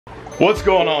What's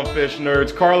going on, fish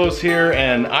nerds? Carlos here,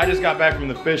 and I just got back from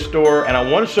the fish store and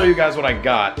I want to show you guys what I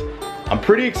got. I'm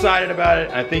pretty excited about it.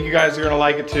 I think you guys are gonna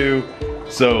like it too.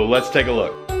 So let's take a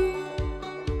look.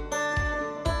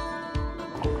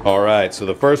 Alright, so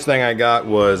the first thing I got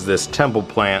was this temple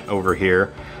plant over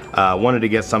here. Wanted to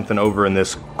get something over in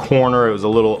this corner. It was a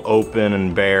little open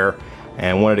and bare,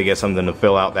 and wanted to get something to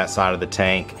fill out that side of the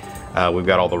tank. We've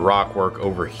got all the rock work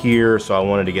over here, so I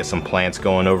wanted to get some plants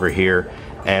going over here.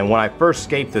 And when I first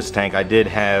scaped this tank, I did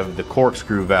have the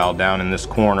corkscrew valve down in this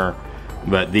corner,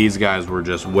 but these guys were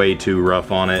just way too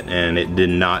rough on it and it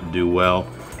did not do well.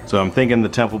 So I'm thinking the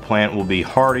temple plant will be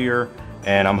hardier,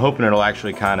 and I'm hoping it'll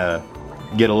actually kind of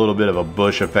get a little bit of a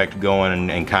bush effect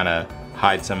going and kind of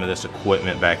hide some of this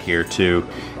equipment back here too.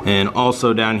 And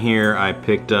also down here I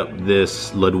picked up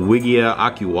this Ludwigia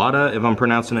acuata, if I'm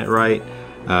pronouncing it right.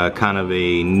 Kind of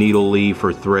a needle leaf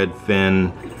or thread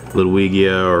fin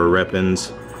Ludwigia or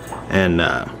repens. And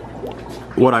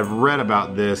what I've read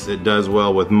about this, it does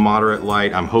well with moderate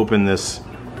light. I'm hoping this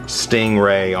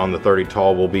Stingray on the 30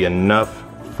 tall will be enough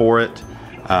for it.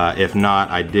 If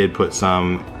not, I did put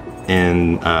some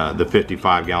in the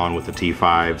 55 gallon with the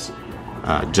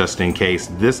T5s. Just in case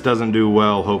this doesn't do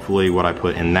well. Hopefully what I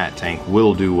put in that tank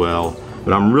will do well,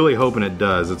 but I'm really hoping it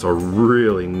does. It's a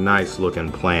really nice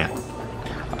looking plant.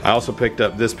 I also picked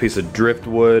up this piece of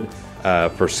driftwood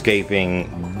for scaping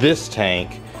this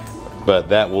tank, but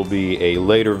that will be a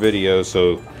later video,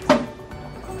 so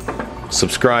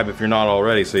subscribe if you're not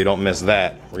already so you don't miss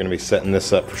that. We're gonna be setting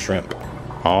this up for shrimp.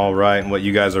 Alright, and what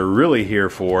you guys are really here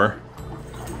for,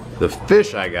 the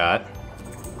fish I got.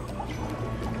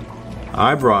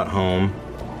 I brought home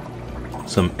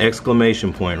some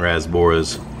exclamation point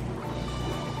rasboras.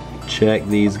 Check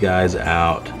these guys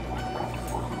out.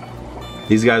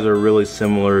 These guys are really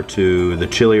similar to the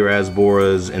chili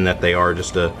rasboras in that they are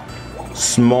just a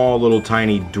small little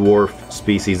tiny dwarf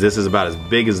species. This is about as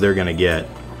big as they're gonna get.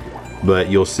 But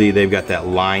you'll see they've got that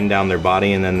line down their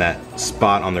body and then that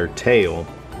spot on their tail.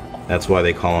 That's why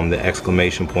they call them the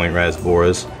exclamation point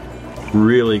rasboras.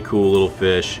 Really cool little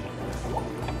fish.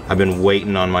 I've been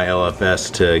waiting on my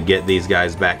LFS to get these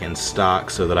guys back in stock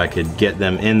so that I could get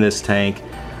them in this tank.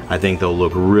 I think they'll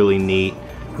look really neat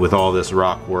with all this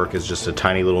rock work. It's just a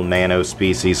tiny little nano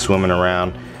species swimming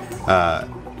around.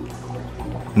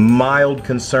 Mild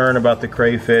concern about the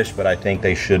crayfish, but I think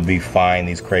they should be fine.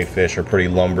 These crayfish are pretty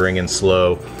lumbering and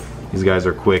slow. These guys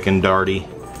are quick and darty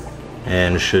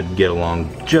and should get along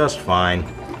just fine.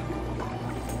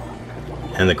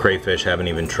 And the crayfish haven't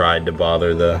even tried to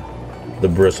bother the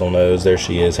bristlenose. There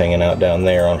she is hanging out down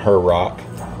there on her rock.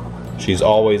 She's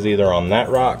always either on that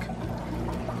rock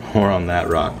or on that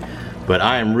rock. But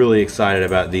I am really excited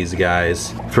about these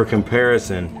guys. For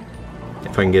comparison,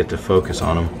 if I can get to focus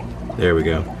on them, there we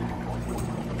go.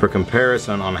 For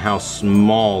comparison on how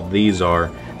small these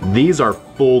are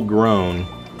full grown.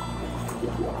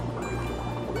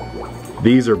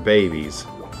 These are babies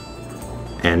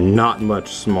and not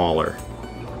much smaller.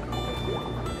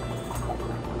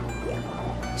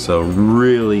 So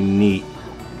really neat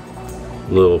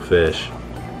little fish.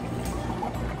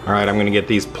 Alright, I'm gonna get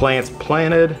these plants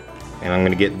planted and I'm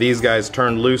gonna get these guys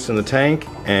turned loose in the tank,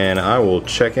 and I will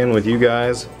check in with you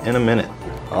guys in a minute.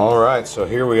 Alright, so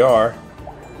here we are.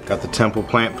 Got the temple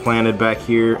plant planted back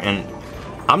here, and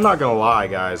I'm not gonna lie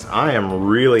guys, I am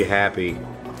really happy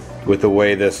with the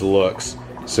way this looks.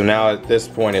 So now at this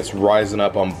point it's rising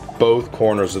up on both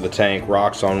corners of the tank,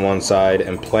 rocks on one side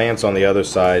and plants on the other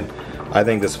side. I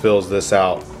think this fills this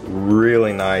out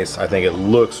really nice. I think it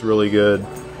looks really good.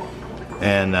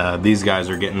 And these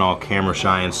guys are getting all camera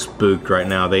shy and spooked right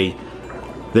now. They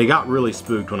got really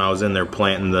spooked when I was in there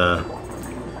planting the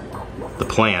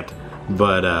plant,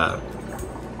 but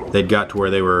they'd got to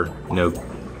where they were, you know,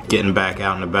 getting back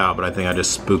out and about, but I think I just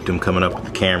spooked them coming up with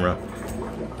the camera.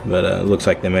 But it looks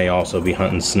like they may also be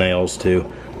hunting snails too.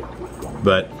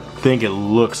 But I think it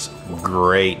looks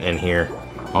great in here.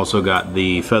 Also got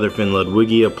the featherfin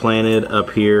Ludwigia planted up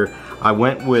here. I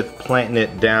went with planting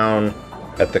it down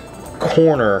at the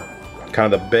corner,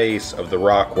 kind of the base of the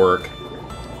rock work,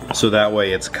 so that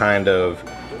way it's kind of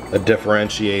a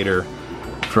differentiator.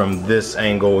 From this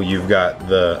angle you've got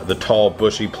the tall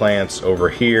bushy plants over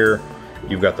here,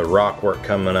 you've got the rock work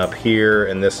coming up here,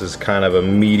 and this is kind of a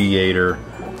mediator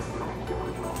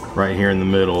right here in the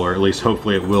middle, or at least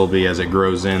hopefully it will be as it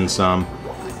grows in some.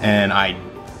 And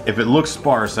if it looks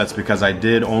sparse, that's because I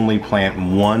did only plant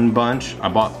one bunch. I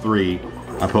bought 3.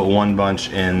 I put one bunch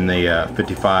in the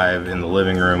 55 in the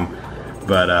living room,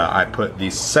 but I put the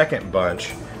second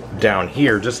bunch down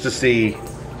here just to see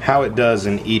how it does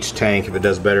in each tank, if it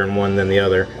does better in one than the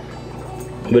other.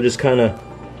 But just kind of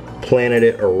planted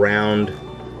it around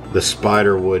the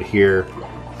spider wood here,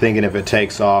 thinking if it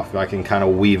takes off I can kind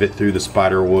of weave it through the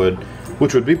spider wood,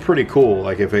 which would be pretty cool.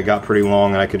 Like if it got pretty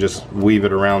long and I could just weave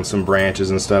it around some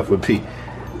branches and stuff, would be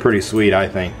pretty sweet, I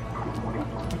think.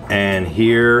 And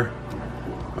here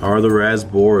are the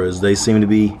rasboras. They seem to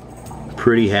be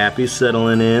pretty happy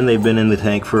settling in. They've been in the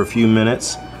tank for a few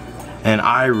minutes, and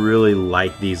I really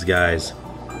like these guys.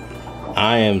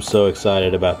 I am so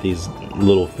excited about these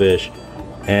little fish,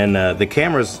 and the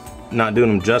camera's not doing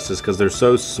them justice because they're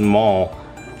so small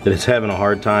that it's having a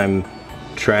hard time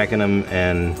tracking them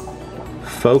and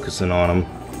focusing on them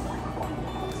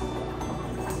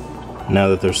now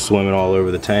that they're swimming all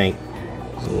over the tank.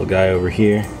 There's a little guy over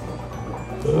here.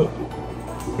 Oh.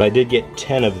 But I did get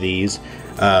 10 of these.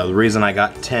 The reason I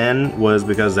got 10 was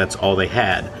because that's all they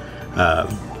had.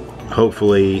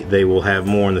 Hopefully they will have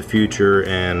more in the future,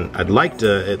 and I'd like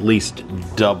to at least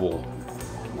double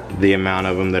the amount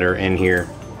of them that are in here,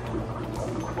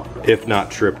 if not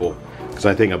triple, because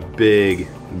I think a big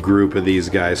group of these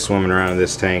guys swimming around in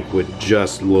this tank would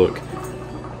just look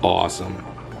awesome.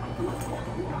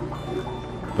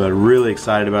 But really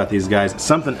excited about these guys.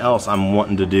 Something else I'm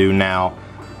wanting to do now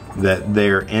that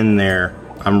they're in there,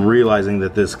 I'm realizing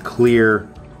that this clear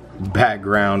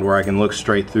background where I can look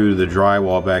straight through the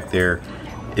drywall back there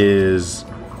is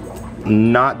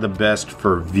not the best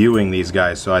for viewing these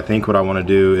guys. So I think what I want to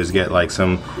do is get like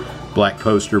some black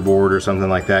poster board or something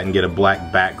like that and get a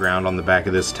black background on the back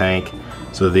of this tank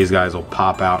so these guys will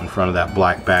pop out in front of that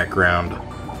black background.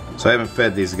 So I haven't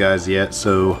fed these guys yet,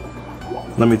 so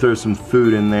let me throw some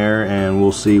food in there and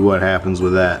we'll see what happens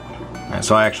with that. And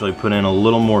so I actually put in a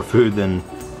little more food than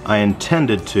I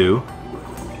intended to.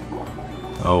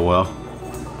 Oh well.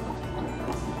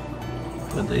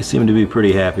 But they seem to be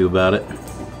pretty happy about it.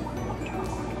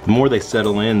 The more they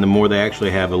settle in, the more they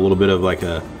actually have a little bit of like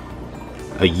a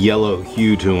yellow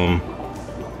hue to them.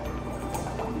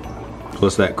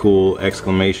 Plus that cool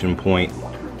exclamation point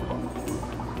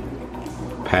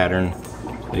pattern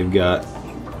they've got.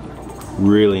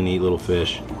 Really neat little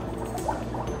fish.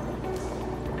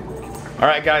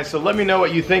 Alright guys, so let me know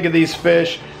what you think of these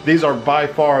fish. These are by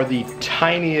far the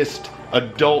tiniest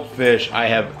adult fish I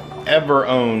have ever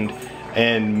owned,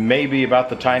 and maybe about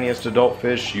the tiniest adult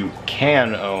fish you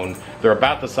can own. They're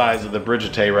about the size of the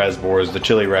brigittae rasboras, the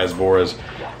chili rasboras.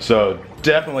 So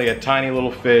definitely a tiny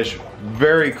little fish,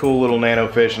 very cool little nano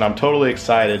fish, and I'm totally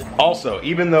excited. Also,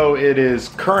 even though it is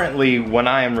currently, when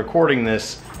I am recording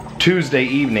this, Tuesday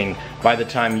evening, by the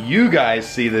time you guys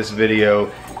see this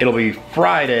video, it'll be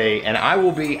Friday, and I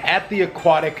will be at the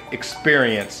Aquatic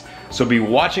Experience. So be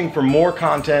watching for more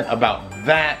content about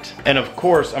that. And of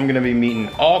course, I'm gonna be meeting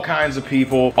all kinds of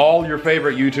people. All your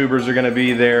favorite YouTubers are gonna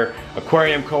be there.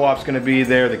 Aquarium Co-op's gonna be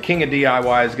there. The King of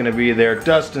DIY is gonna be there.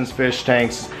 Dustin's Fish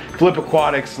Tanks, Flip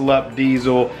Aquatics, Lup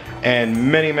Diesel,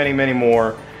 and many, many, many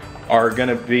more are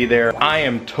gonna be there. I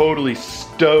am totally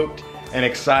stoked and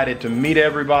excited to meet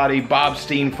everybody. Bob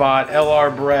Steenfott, LR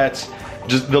Bretts,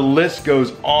 just the list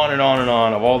goes on and on and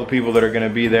on of all the people that are gonna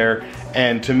be there.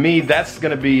 And to me, that's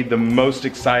gonna be the most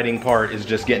exciting part, is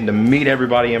just getting to meet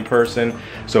everybody in person.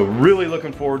 So really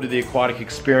looking forward to the Aquatic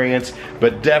Experience,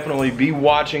 but definitely be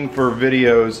watching for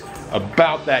videos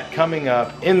about that coming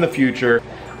up in the future.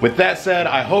 With that said,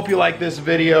 I hope you like this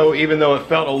video, even though it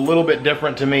felt a little bit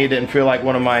different to me. It didn't feel like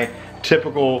one of my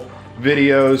typical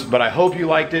videos, but I hope you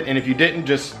liked it. And if you didn't,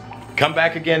 just come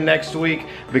back again next week,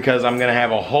 because I'm gonna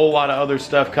have a whole lot of other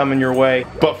stuff coming your way.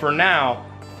 But for now,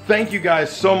 thank you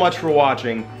guys so much for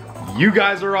watching. You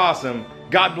guys are awesome.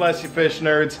 God bless you, fish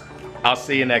nerds. I'll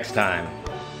see you next time.